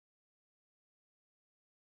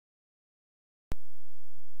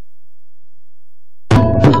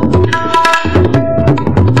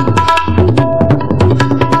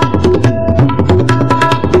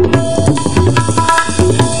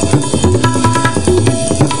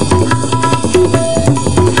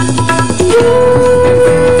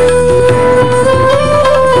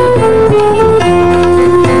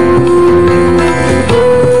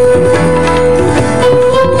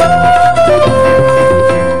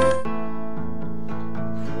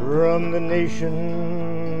From the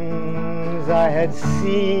nations I had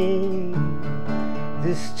seen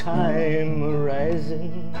this time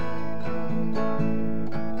arising,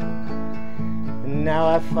 and now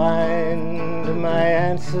I find my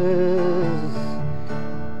answers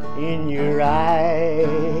in your eye.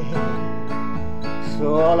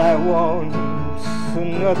 So all I want's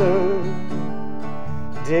another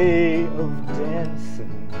day of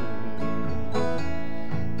dancing,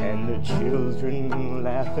 and the children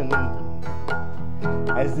laughing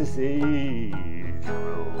as this age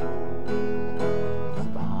rolls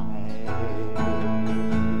by.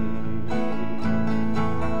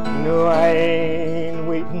 No, I ain't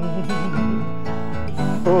waiting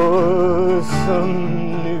for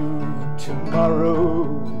some new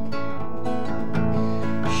tomorrow.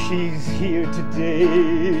 She's here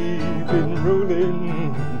today, been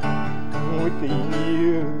rolling with the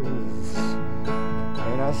years,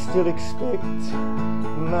 and I still expect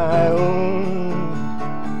my own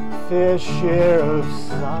fair share of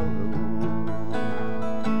sorrow,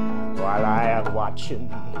 while I am watching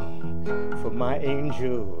for my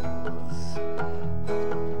angels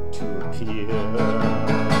to appear.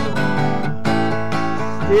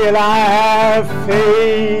 Still I have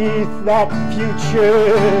faith that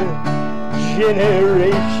future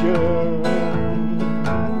generation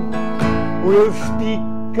will speak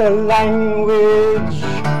a language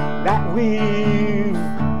that we've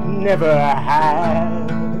never had,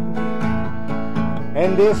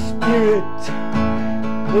 and their spirit,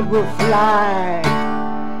 it will fly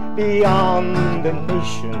beyond the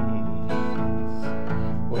nations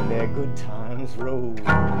when their good times roll,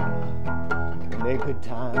 when their good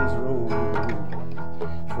times roll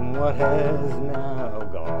from what has now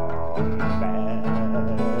gone bad.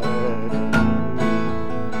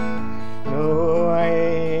 No, I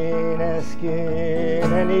ain't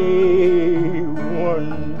asking anyone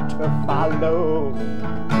to follow,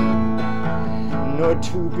 nor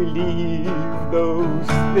to believe those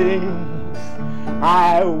things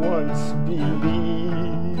I once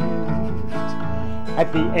believed.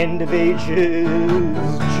 At the end of ages,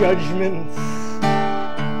 judgments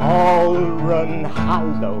all run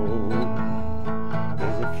hollow.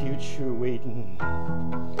 There's a future waiting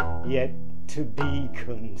yet to be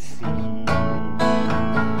conceived.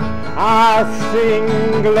 I sing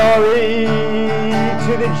glory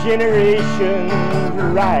to the generations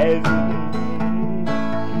rising.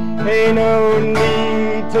 Ain't no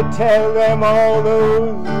need to tell them all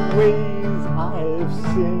those ways I've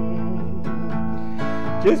sinned.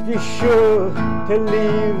 Just be sure to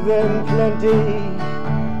leave them plenty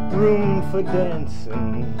room for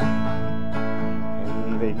dancing,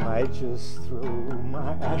 and they might just throw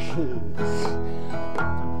my ashes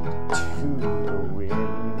to the wind.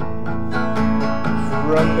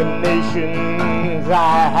 From the nations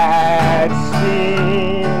I had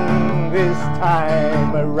seen this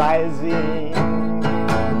time arising,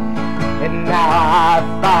 and now I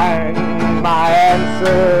find my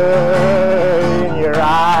answer in your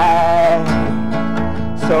eye.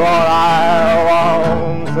 So all I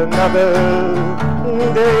want's another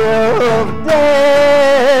day of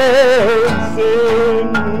dancing,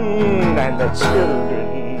 and the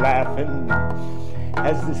children laughing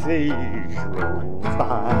as this age rolls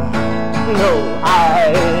by. No, I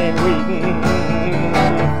ain't waiting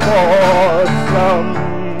for some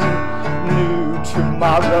new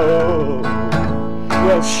tomorrow.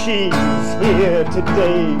 Well, she's here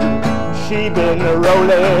today. She been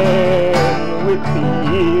rolling with the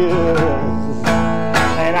years,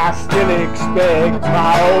 and I still expect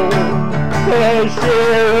my own fair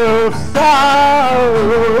share of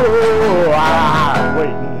sorrow. I'm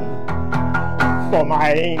waiting for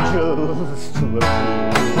my angels to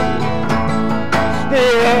appear.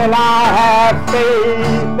 Still I have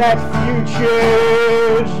faith that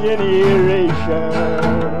future generation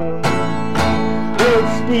will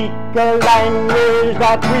speak a language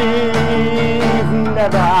that we've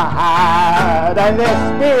never had, and their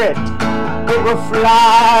spirit, it will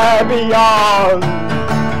fly beyond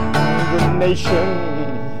the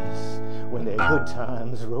nations when their good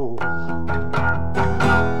times roll,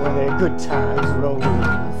 when their good times roll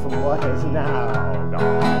from what has now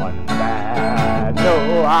gone bad.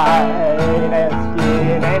 No, I ain't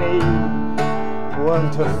asking anyone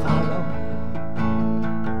to follow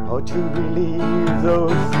or to believe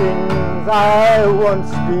those things I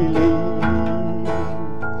once believed.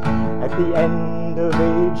 At the end of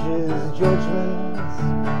ages, judgments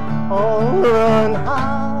all run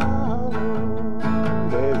hollow.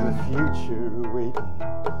 There's a future waiting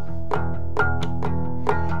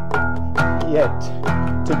yet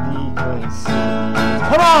to be conceived.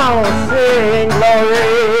 Come on, sing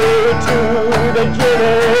glory to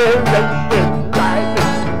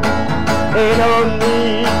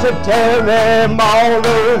tell them all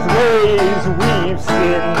those ways we've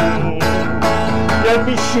sinned. Just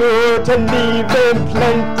be sure to leave them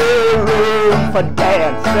plenty room for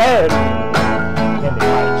dancing, and they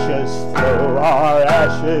might just throw our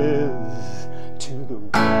ashes to the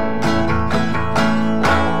wind.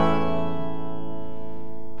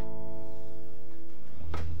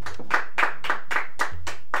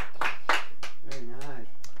 Very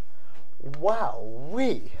nice.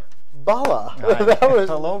 Wow-wee. Bala, Right. that was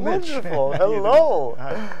Hello, Mitch. wonderful. How you doing? Hello.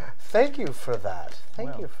 Hi. Thank you for that.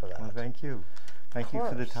 Thank you for that. Well, thank you. Thank you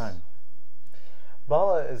for the course. time.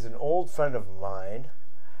 Bala is an old friend of mine,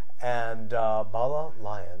 and Bala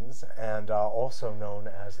Lyons, and also known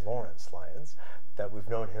as Lawrence Lyons, that we've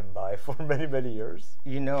known him by for many, many years.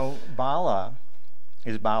 You know, Bala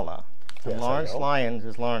is Bala. And Yes, I Lawrence know. Lyons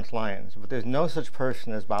is Lawrence Lyons. But there's no such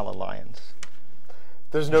person as Bala Lyons.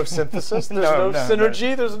 There's no synthesis, there's No, no, no,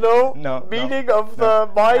 synergy, there's no, No, meaning no, of the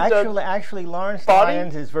mind. Actually, Lawrence body?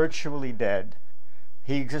 Lyons is virtually dead.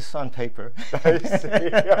 He exists on paper. I see.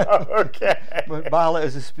 Okay. But Bala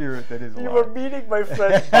is a spirit that is alive. You were meeting my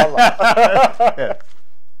friend Bala. Yes.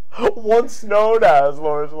 Once known as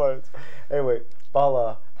Lawrence Lyons. Anyway,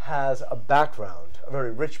 Bala has a background, a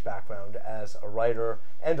very rich background as a writer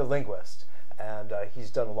and a linguist. And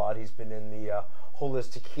he's done a lot. He's been in the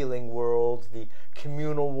holistic healing world, the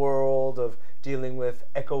communal world of dealing with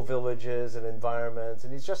eco-villages and environments.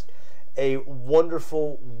 And he's just a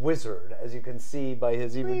wonderful wizard, as you can see by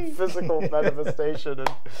his even physical manifestation. And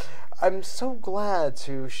I'm so glad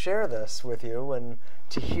to share this with you and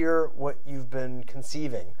to hear what you've been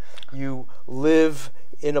conceiving. You live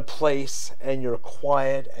in a place and you're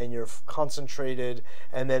quiet and you're concentrated,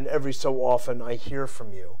 and then every so often I hear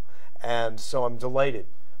from you. And so I'm delighted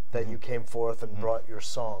that you came forth and brought your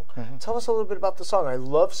song. Tell us a little bit about the song. I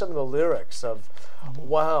love some of the lyrics of,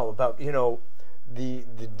 wow, about, you know, the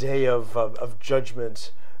day of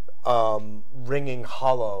judgment ringing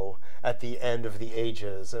hollow at the end of the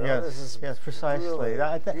ages. And Yes, this is yes, precisely.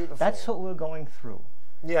 really beautiful. That's what we're going through.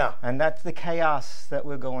 Yeah. And that's the chaos that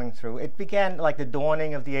we're going through. It began like the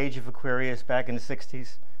dawning of the age of Aquarius back in the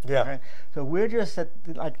 60s. Yeah. Right? So we're just at,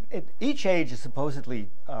 each age is supposedly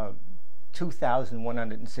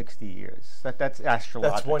 2,160 years. That's astrologically.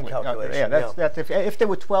 That's one calculation. Yeah, that's if there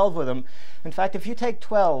were 12 of them. In fact, if you take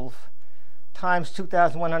 12 times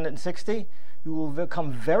 2,160, you will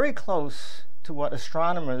come very close to what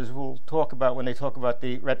astronomers will talk about when they talk about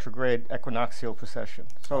the retrograde equinoctial precession.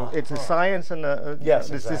 So it's a science and yes,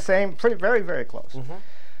 it's exactly. the same, very, very close.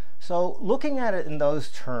 So looking at it in those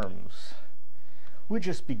terms, we're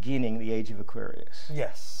just beginning the age of Aquarius.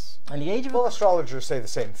 Yes. And the age of Well, astrologers say the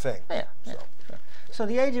same thing. yeah. Sure. So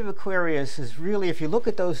the age of Aquarius is really, if you look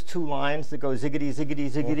at those two lines that go ziggity, ziggity,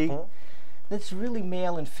 ziggity, that's really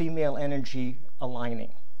male and female energy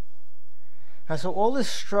aligning. And so all this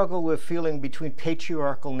struggle we're feeling between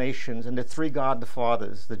patriarchal nations and the three God the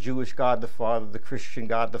Fathers, the Jewish God the Father, the Christian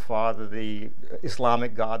God the Father, the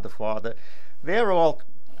Islamic God the Father, they're all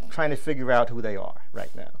trying to figure out who they are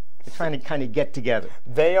right now. They're trying to kind of get together.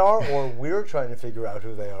 They are, or we're trying to figure out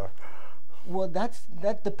who they are. Well,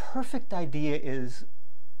 the perfect idea is,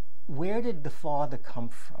 where did the Father come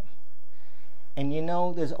from? And you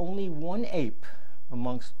know, there's only one ape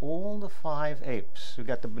amongst all the 5 apes. We've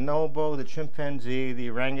got the bonobo, the chimpanzee, the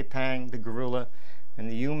orangutan, the gorilla, and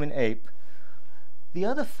the human ape. The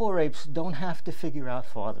other 4 apes don't have to figure out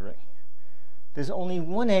fathering. There's only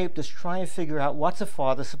one ape that's trying to figure out what's a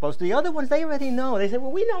father supposed to do. The other ones, they already know. They say, well,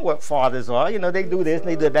 we know what fathers are. You know, they do this, and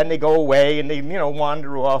they do that, then they go away, and they, you know,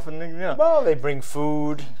 wander off, and they, you know. Well, they bring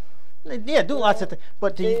food. Yeah, do lots of things.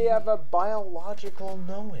 But They have a biological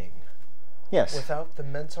knowing. yes. Without the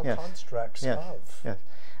mental Yes. constructs Yes. of. Yes.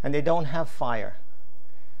 And they don't have fire.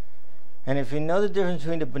 And if you know the difference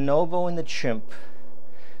between the bonobo and the chimp,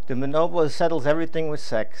 the bonobo settles everything with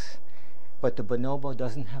sex, but the bonobo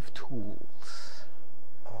doesn't have tools.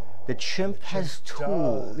 The chimp has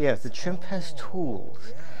tools. does. Yes, the chimp has tools.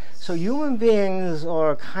 Yes. So human beings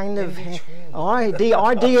are kind of, between. our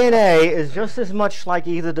DNA is just as much like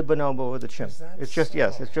either the bonobo or the chimp. Is that It's just,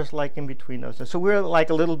 yes, so? it's just like in between those. So we're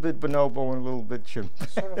like a little bit bonobo and a little bit chimp.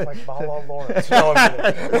 Sort of like Bala Lawrence. No,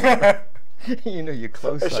 I'm kidding. You know, you're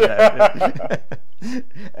close on that.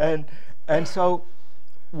 and so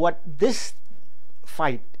what this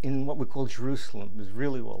fight in what we call Jerusalem is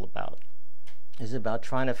really all about is about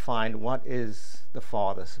trying to find what is the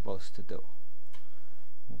Father supposed to do.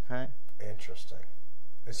 Okay? Interesting.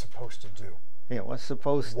 It's supposed to do. Yeah, what's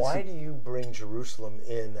supposed to... Why do you bring Jerusalem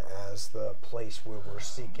in as the place where we're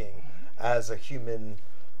seeking, as a human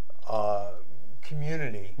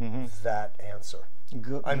community, that answer?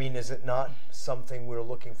 I mean, is it not something we're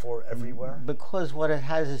looking for everywhere? Because what it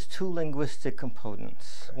has is two linguistic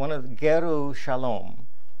components. Okay. One of Geru Shalom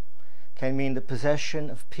can mean the possession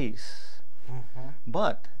of peace,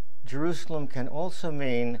 but Jerusalem can also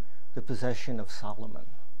mean the possession of Solomon.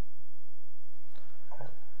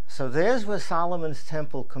 So there's where Solomon's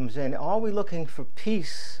temple comes in. Are we looking for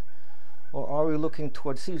peace, or are we looking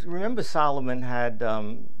towards peace? Remember, Solomon had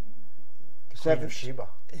Queen of Sheba.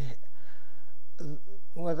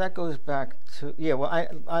 Well, that goes back to, yeah, well,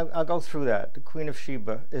 I'll go through that. The Queen of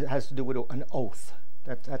Sheba, it has to do with an oath.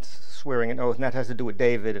 That's swearing an oath, and that has to do with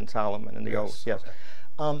David and Solomon and the oath, yes.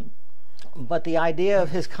 Okay. But the idea of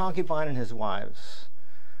his concubine and his wives,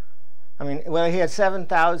 I mean, well, he had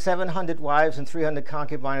 700 wives and 300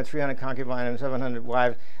 concubines, and 300 concubines and 700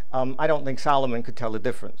 wives. I don't think Solomon could tell the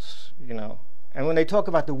difference, you know. And when they talk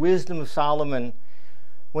about the wisdom of Solomon,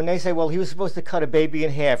 when they say, well, he was supposed to cut a baby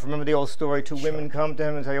in half. Remember the old story? Two women come to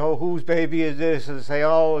him and say, oh, whose baby is this? And they say,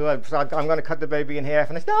 oh, I'm going to cut the baby in half.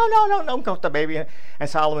 And they say, no, don't cut the baby in half. And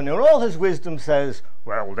Solomon, in all his wisdom, says,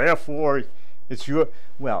 well, therefore, it's your...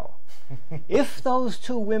 Well, if those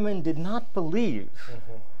two women did not believe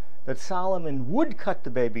that Solomon would cut the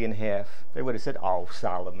baby in half, they would have said, oh,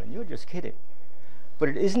 Solomon, you're just kidding. But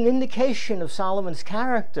it is an indication of Solomon's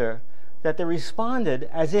character that they responded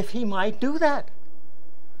as if he might do that.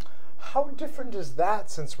 How different is that,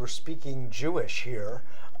 since we're speaking Jewish here?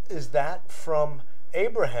 Is that from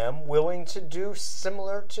Abraham willing to do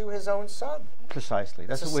similar to his own son? Precisely.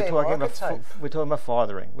 That's what It's the we're same talking archetype. about. We're talking about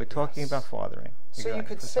fathering. We're talking about fathering. So you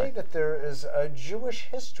could say that there is a Jewish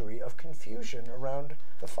history of confusion around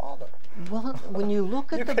the father. Well, when you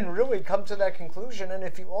look at You can really come to that conclusion, and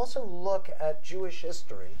if you also look at Jewish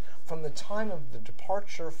history from the time of the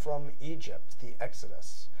departure from Egypt, the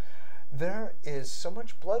Exodus, there is so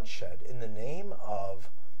much bloodshed in the name of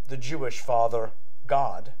the Jewish father,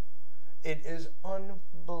 God. It is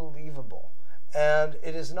unbelievable. And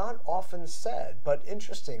it is not often said, but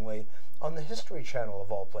interestingly, on the History Channel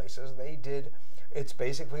of all places, it's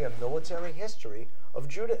basically a military history of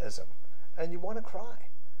Judaism. And you want to cry.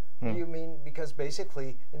 You mean, because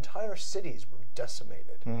basically entire cities were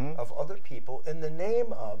decimated of other people in the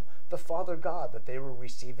name of the Father God that they were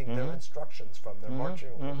receiving their instructions from, their marching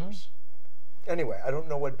orders. Anyway, I don't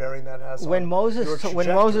know what bearing that has when on Moses your when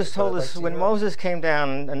Moses trajectory, told but I'd us, like to when hear it. Moses came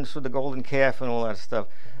down and saw the golden calf and all that stuff,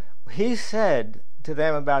 he said to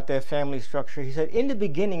them about their family structure, he said, in the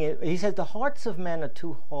beginning, he said, the hearts of men are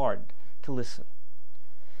too hard to listen.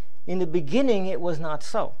 In the beginning, it was not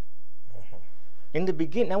so. In the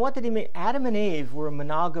beginning, now what did he mean? Adam and Eve were a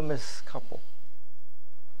monogamous couple.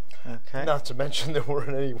 Okay. Not to mention there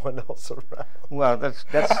weren't anyone else around. Well, that's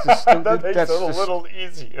the that makes that's it a the, little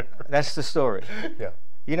easier. That's the story. Yeah.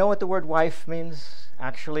 You know what the word wife means?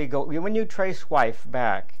 Actually, when you trace wife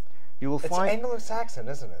back, you will It's find Anglo-Saxon,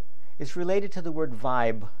 isn't it? it's related to the word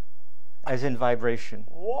vibe, as in vibration.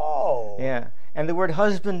 Whoa. Yeah, and the word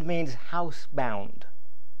husband means housebound.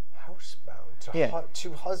 Housebound.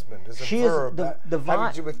 To husband is a She is verb the having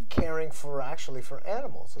to do with caring for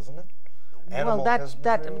animals, isn't it? Animal well,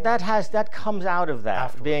 husbandry? that comes out of that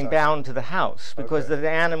Afterwards, being I bound to the house, because Okay. the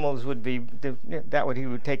animals would be he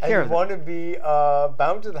would take And care you of them want to be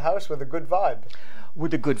bound to the house with a good vibe.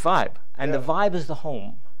 with a good vibe, and the Yeah. vibe is the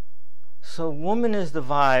home. So woman is the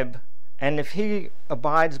vibe, and if he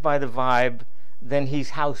abides by the vibe, then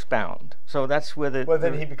he's housebound. So that's where the Well,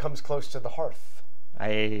 then he becomes close to the hearth.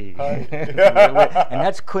 and Hi.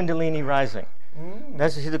 that's Kundalini rising.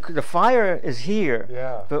 That's the fire is here,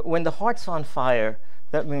 Yeah. but when the heart's on fire,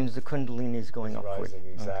 that means the Kundalini is going upward. Rising,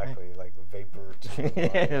 exactly, like vapor. To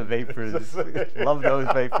Yeah, vapors. Love those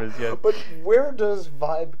vapors. Yes. But where does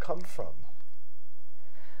vibe come from?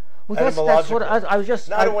 Well, that's what Etymologically. I was just.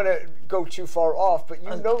 Now, I don't want to go too far off, but you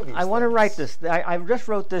know these I want to things. write this. I just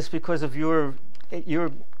wrote this because of your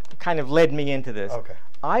kind of led me into this. Okay.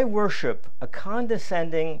 I worship a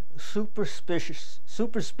condescending, superstitious,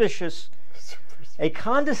 a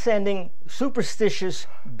condescending, superstitious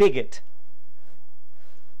bigot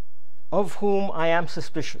of whom I am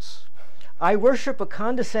suspicious. I worship a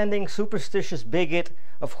condescending, superstitious bigot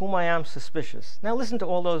of whom I am suspicious. Now listen to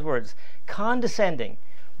all those words. Condescending.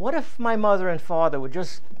 What if my mother and father were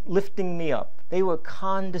just lifting me up? They were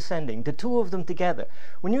condescending, the two of them together.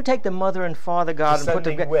 When you take the mother and father God and put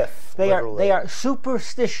them Descending together, with, they literally. are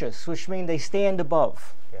superstitious, which means they stand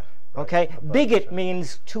above. Yeah, right. Okay? Above, Bigot sure.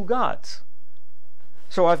 means two gods.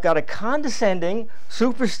 So I've got a condescending,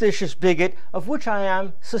 superstitious bigot of which I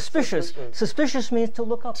am suspicious. Suspicious means to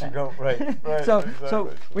look up To at. go right. So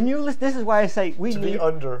exactly. when you listen, this is why I say we To need be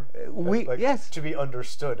under. yes. To be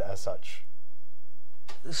understood as such.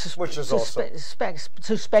 Which is to also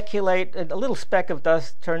to speculate. A little speck of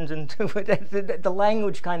dust turns into the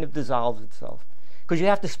language kind of dissolves itself, because you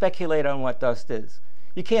have to speculate on what dust is.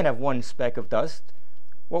 You can't have one speck of dust.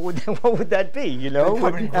 What would what would that be? You know, They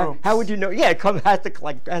come in groups. How would you know? Yeah, it has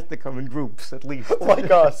to come in groups at least. like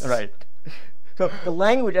us. Right. So the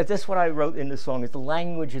language, that's what I wrote in the song, is the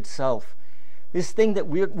language itself. This thing that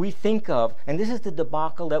we think of, and this is the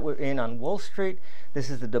debacle that we're in on Wall Street. This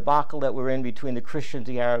is the debacle that we're in between the Christians,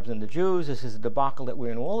 the Arabs, and the Jews. This is the debacle that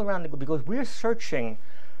we're in all around the globe, because we're searching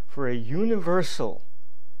for a universal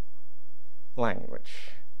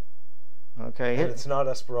language. Okay? And it's not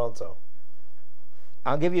Esperanto.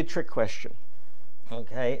 I'll give you a trick question.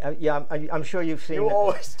 Okay? Yeah, I'm sure you've seen You it.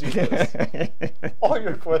 always do this. All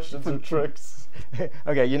your questions are tricks.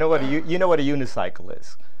 Okay, you know what a unicycle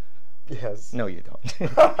is? Yes. No, you don't.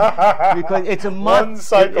 Because it's a One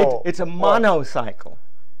cycle. It's a monocycle.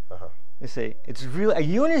 Uh-huh. You see, it's really a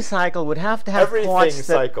unicycle would have to have Everything parts that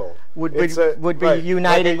cycle. would It's be right,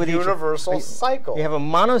 united like with a each universal cycle. You have a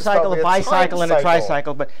monocycle, a It's probably a bicycle, and a time cycle.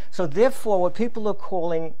 tricycle. But so therefore, what people are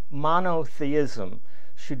calling monotheism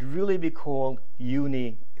should really be called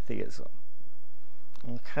unitheism.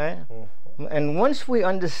 Okay, and once we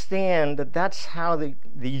understand that that's how the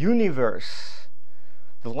universe,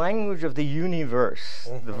 the language of the universe,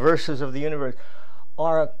 the verses of the universe,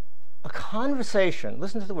 are a conversation.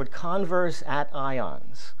 Listen to the word converse at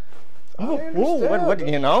ions. What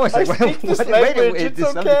you know? It's I like, speak this wait, language, it's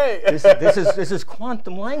it's okay. This is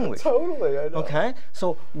quantum language. Totally, I know. Okay,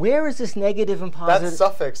 so where is this negative and positive? That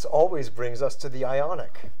suffix always brings us to the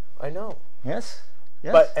ionic. I know. Yes,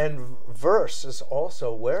 yes. But and verse is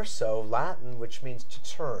also verso, Latin, which means to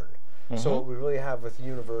turn. So what we really have with the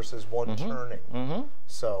universe is one turning.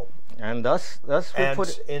 So and thus we and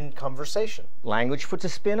put in conversation. language puts a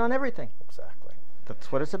spin on everything. Exactly.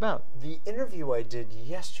 That's what it's about. The interview I did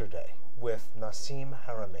yesterday with Nassim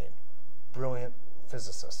Haramein, brilliant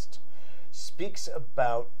physicist, speaks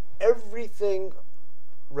about everything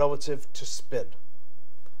relative to spin.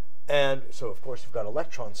 And so, of course, you've got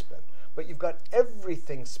electron spin, but you've got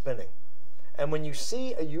everything spinning. And when you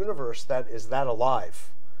see a universe that is that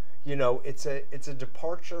alive, you know, it's a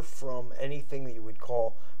departure from anything that you would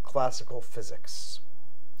call classical physics.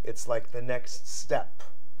 It's like the next step.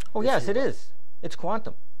 Oh yes, it is. It's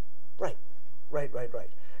quantum. Right.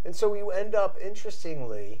 And so you end up,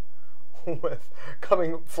 interestingly, with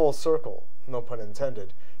coming full circle, no pun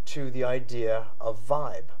intended, to the idea of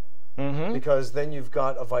vibe. Because then you've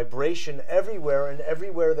got a vibration everywhere, and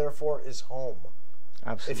everywhere, therefore, is home.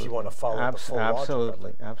 Absolutely. If you want to follow the full logic of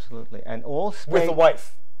it. Absolutely. And all space. With a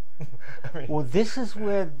wife. I mean, Well, this is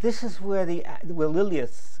where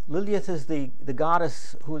Lilith is the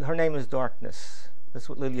goddess who her name is darkness. That's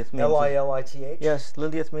what Lilith means. Lilith? Yes,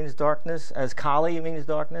 Lilith means darkness, as Kali means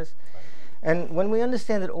darkness. And when we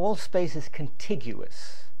understand that all space is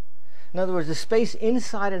contiguous, in other words, the space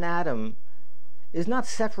inside an atom is not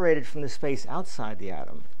separated from the space outside the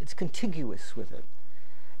atom. It's contiguous with it.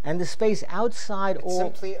 And the space outside it's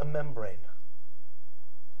simply a membrane.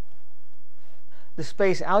 The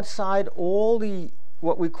space outside all the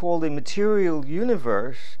what we call the material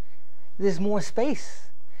universe, there's more space.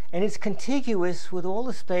 And it's contiguous with all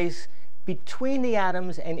the space between the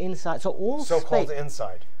atoms and inside. So all So-called space.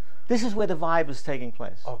 inside. This is where the vibe is taking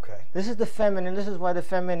place. Okay. This is the feminine. This is why the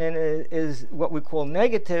feminine is what we call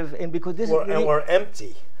negative, and because this And is we're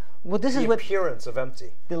empty. well, this The is what appearance of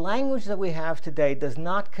empty. the language that we have today does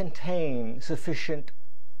not contain sufficient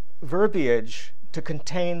verbiage to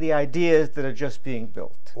contain the ideas that are just being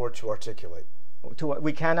built. Or to articulate.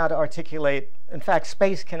 We cannot articulate. In fact,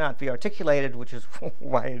 space cannot be articulated, which is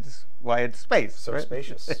why it's space. So right?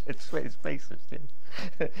 spacious. It's spacious.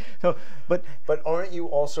 Yes. So, but aren't you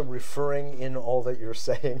also referring in all that you're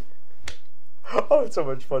saying? Oh, it's so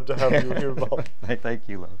much fun to have you here, Bob. Thank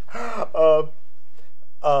you, love.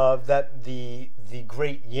 That the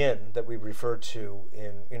great yin that we refer to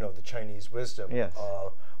in the Chinese wisdom, Yes.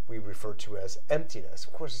 we refer to as emptiness.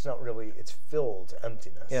 Of course, it's not really; it's filled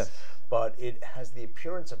emptiness. Yes. But it has the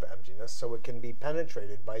appearance of emptiness, so it can be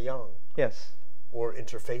penetrated by yang. Yes. Or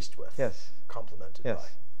interfaced with. Yes. Complemented Yes. by.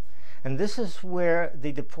 And this is where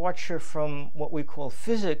the departure from what we call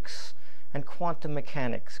physics and quantum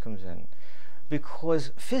mechanics comes in.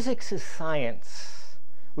 Because physics is science,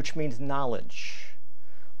 which means knowledge.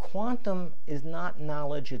 Quantum is not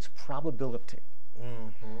knowledge, it's probability.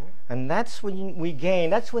 And that's when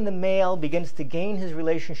that's when the male begins to gain his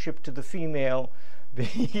relationship to the female,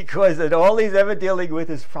 because all he's ever dealing with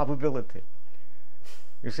is probability.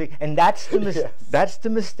 You see? And that's the mistake. That's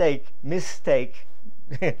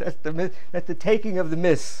the taking of the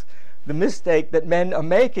miss the mistake that men are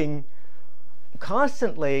making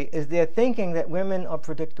constantly is they're thinking that women are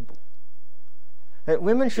predictable. That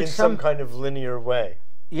women should In some kind of linear way.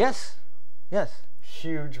 Yes, yes,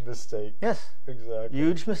 Huge mistake. yes. Exactly.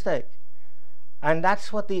 Huge mistake. And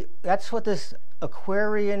that's what this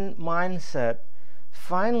Aquarian mindset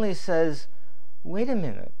finally says, wait a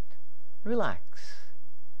minute, relax.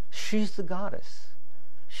 She's the goddess.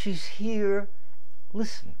 She's here.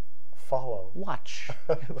 Listen. Follow. Watch.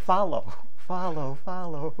 Follow. Follow,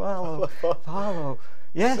 follow, follow, follow.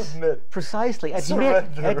 Yes. Submit. Precisely.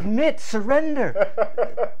 Surrender. Admit, surrender.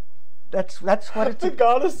 That's what it's. The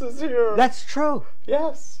goddess is here. That's true.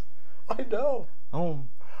 Yes. I know. Oh.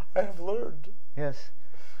 I have learned. Yes.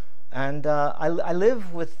 And I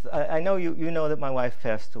live with, I know you know that my wife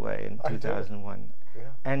passed away in 2001. Yeah.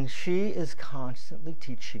 And she is constantly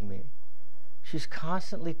teaching me. She's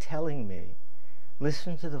constantly telling me,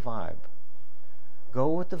 listen to the vibe. Go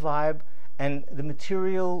with the vibe, and the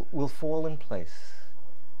material will fall in place.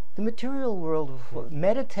 The material world will fall.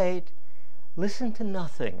 Meditate, listen to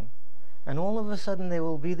nothing, and all of a sudden there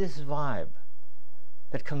will be this vibe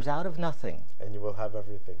that comes out of nothing. And you will have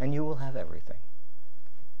everything. And you will have everything.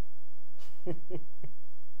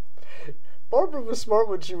 Barbara was smart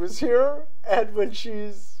when she was here and when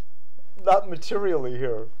she's not materially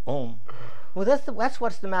here. Oh. Well, that's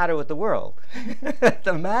what's the matter with the world.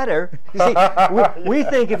 The matter, you see, we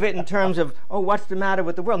think of it in terms of, oh, what's the matter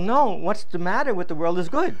with the world? No, what's the matter with the world is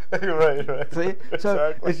good. Right. See? So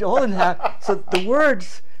Exactly. it's all in that. So the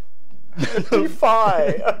words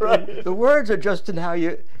defy, right? The words are just in how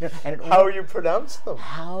you and How you pronounce them.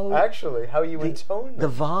 how you intone them. the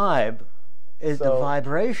vibe is the So-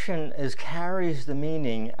 vibration carries the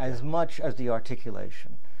meaning as much as the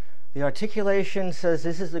articulation. The articulation says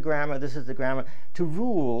this is the grammar, this is the grammar. To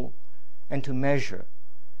rule and to measure.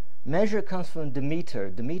 Measure comes from Demeter.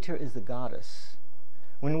 Demeter is the goddess.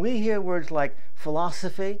 When we hear words like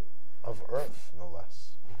philosophy, Of earth, no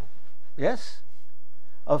less. yes,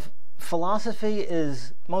 of philosophy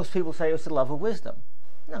is, most people say it's the love of wisdom.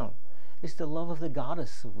 No, it's the love of the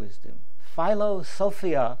goddess of wisdom.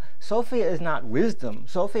 Philosophia. Sophia is not wisdom.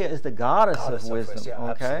 Sophia is the goddess of wisdom.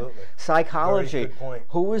 Yeah, okay. absolutely. Psychology. Very good point.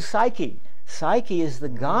 Who is Psyche? Psyche is the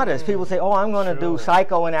goddess. People say, "Oh, I'm going to do True.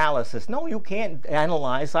 psychoanalysis." No, you can't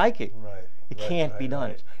analyze Psyche. Right. It can't be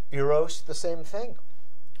done. Right. Eros, the same thing.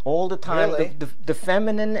 All the time. Really? The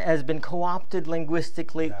feminine has been co-opted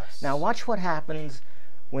linguistically. Yes. Now watch what happens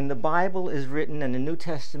when the Bible is written and the New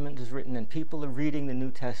Testament is written and people are reading the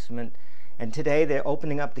New Testament, and today they're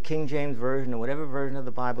opening up the King James Version or whatever version of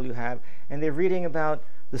the Bible you have, and they're reading about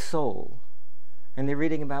the soul, and they're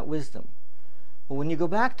reading about wisdom. Well, when you go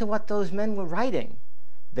back to what those men were writing,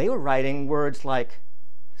 they were writing words like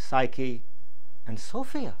Psyche and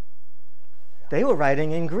Sophia. They were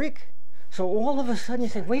writing in Greek. So all of a sudden you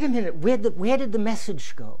say, wait a minute, where did the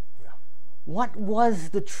message go? Yeah. What was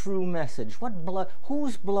the true message? What blood?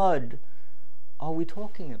 Whose blood are we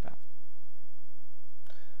talking about?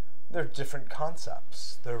 They're different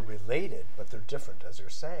concepts. They're related, but they're different, as you're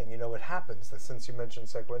saying. You know, it happens that since you mentioned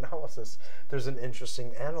psychoanalysis, there's an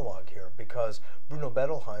interesting analog here, because Bruno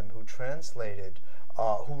Bettelheim,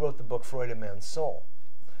 who wrote the book Freud and Man's Soul,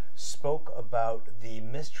 spoke about the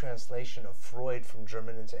mistranslation of Freud from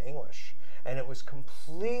German into English. And it was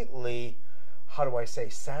completely, how do I say,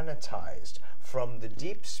 sanitized from the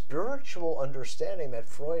deep spiritual understanding that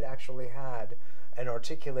Freud actually had and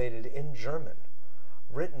articulated in German.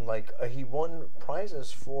 Written like he won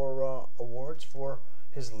prizes for awards for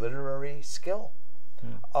his literary skill.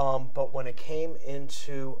 But when it came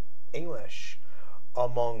into English,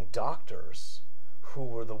 among doctors who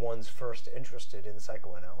were the ones first interested in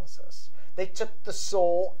psychoanalysis, they took the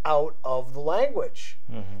soul out of the language.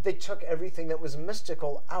 They took everything that was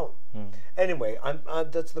mystical out. Anyway,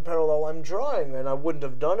 that's the parallel I'm drawing, and I wouldn't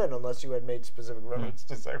have done it unless you had made specific reference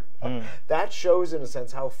to psychoanalysis. That shows, in a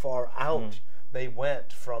sense, how far out they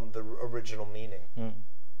went from the original meaning.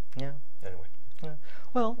 Yeah. Anyway. Yeah.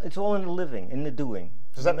 Well, it's all in the living, in the doing.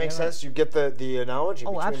 Does that make sense? You get the analogy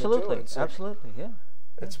between absolutely. the two. It's like, Absolutely, yeah.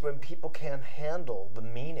 it's when people can't handle the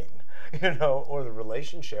meaning, or the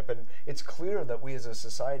relationship. And it's clear that we as a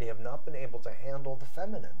society have not been able to handle the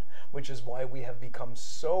feminine, which is why we have become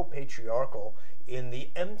so patriarchal in the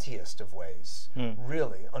emptiest of ways.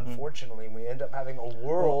 Really, unfortunately, we end up having a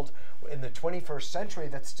world in the 21st century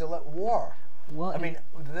that's still at war. Well, I mean,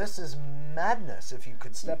 this is madness if you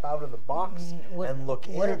could step out of the box and look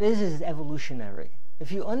in. What it is evolutionary. If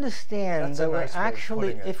you understand That's that a nice way of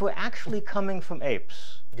putting it. if we're actually coming from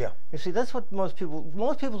apes. Yeah. You see, that's what most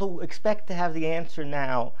people who expect to have the answer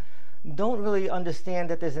now don't really understand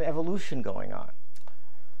that there's an evolution going on.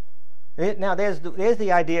 Now there's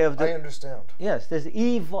the idea of I understand. yes, there's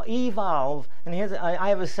evolve, and here's I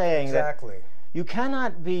have a saying Exactly. that you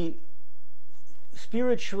cannot be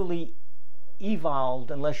spiritually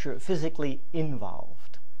evolved unless you're physically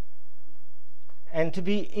involved. And to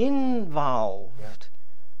be involved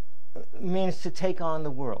means to take on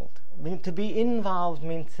the world. To be involved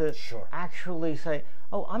means to Sure. actually say,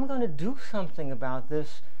 oh, I'm going to do something about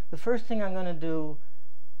this. The first thing I'm going to do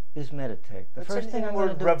is meditate. The It's first an thing I'm going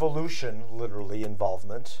to inward do revolution, literally,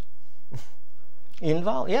 involvement,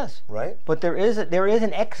 involve, yes. right? But there is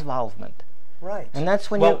an ex-volvement. Right. And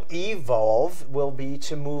that's when well, evolve will be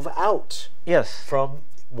to move out yes. from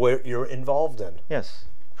where you're involved in. Yes,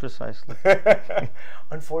 precisely.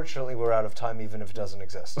 Unfortunately, we're out of time, even if it doesn't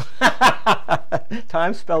exist.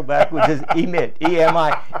 Time spelled backwards is emit,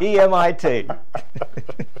 E-M-I-T.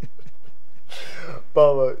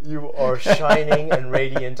 Bala, you are shining and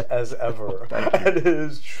radiant as ever. And it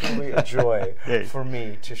is truly a joy for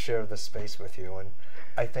me to share this space with you. And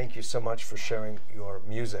I thank you so much for sharing your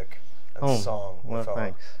music and song with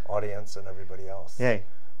our audience and everybody else. Yay.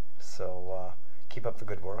 So keep up the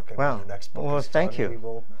good work. And when your next book is thank done, you. we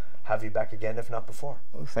will have you back again, if not before.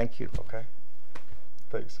 Well, thank you. Okay.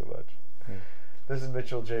 Thanks so much. This is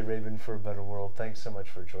Mitchell J. Rabin for A Better World. Thanks so much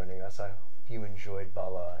for joining us. I hope you enjoyed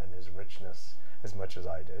Bala and his richness as much as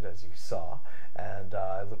I did, as you saw. And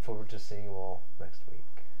I look forward to seeing you all next week.